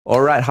All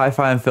right,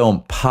 Hi-Fi and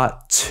Film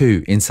Part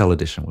 2, Incel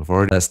Edition.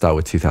 Let's start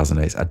with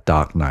 2008's A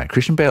Dark Knight.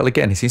 Christian Bale,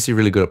 again, he seems to be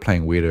really good at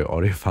playing weirdo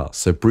audiophiles.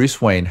 So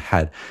Bruce Wayne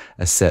had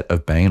a set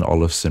of Bang &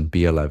 Olufsen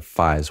BLab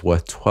 5s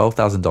worth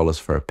 $12,000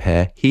 for a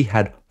pair. He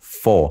had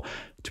 4.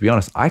 To be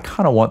honest, I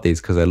kind of want these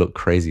because they look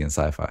crazy in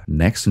sci-fi.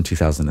 Next, in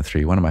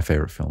 2003, one of my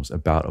favorite films,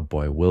 About a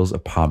Boy, Will's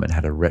apartment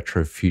had a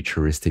retro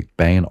futuristic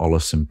Bang &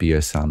 Olufsen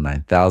Biosound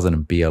 9000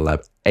 and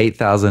BLab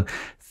 8000.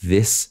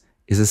 This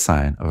is a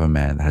sign of a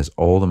man that has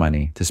all the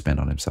money to spend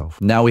on himself.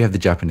 Now we have the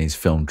Japanese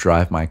film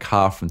Drive My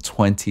Car from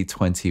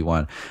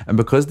 2021. And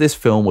because this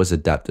film was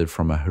adapted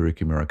from a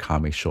Haruki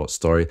Murakami short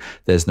story,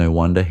 there's no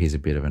wonder he's a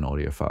bit of an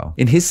audiophile.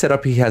 In his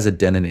setup, he has a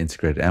Denon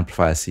integrated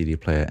amplifier, CD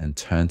player, and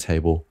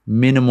turntable.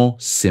 Minimal,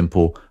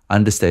 simple,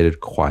 understated,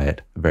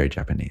 quiet, very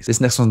Japanese.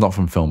 This next one's not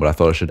from film, but I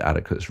thought I should add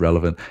it because it's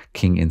relevant.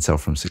 King Incel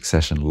from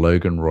Succession,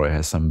 Logan Roy,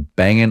 has some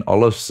Bang &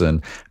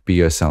 Olufsen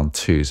Biosound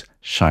 2s.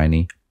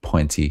 Shiny,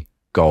 pointy,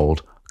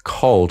 gold,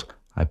 cold.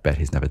 I bet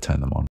he's never turned them on.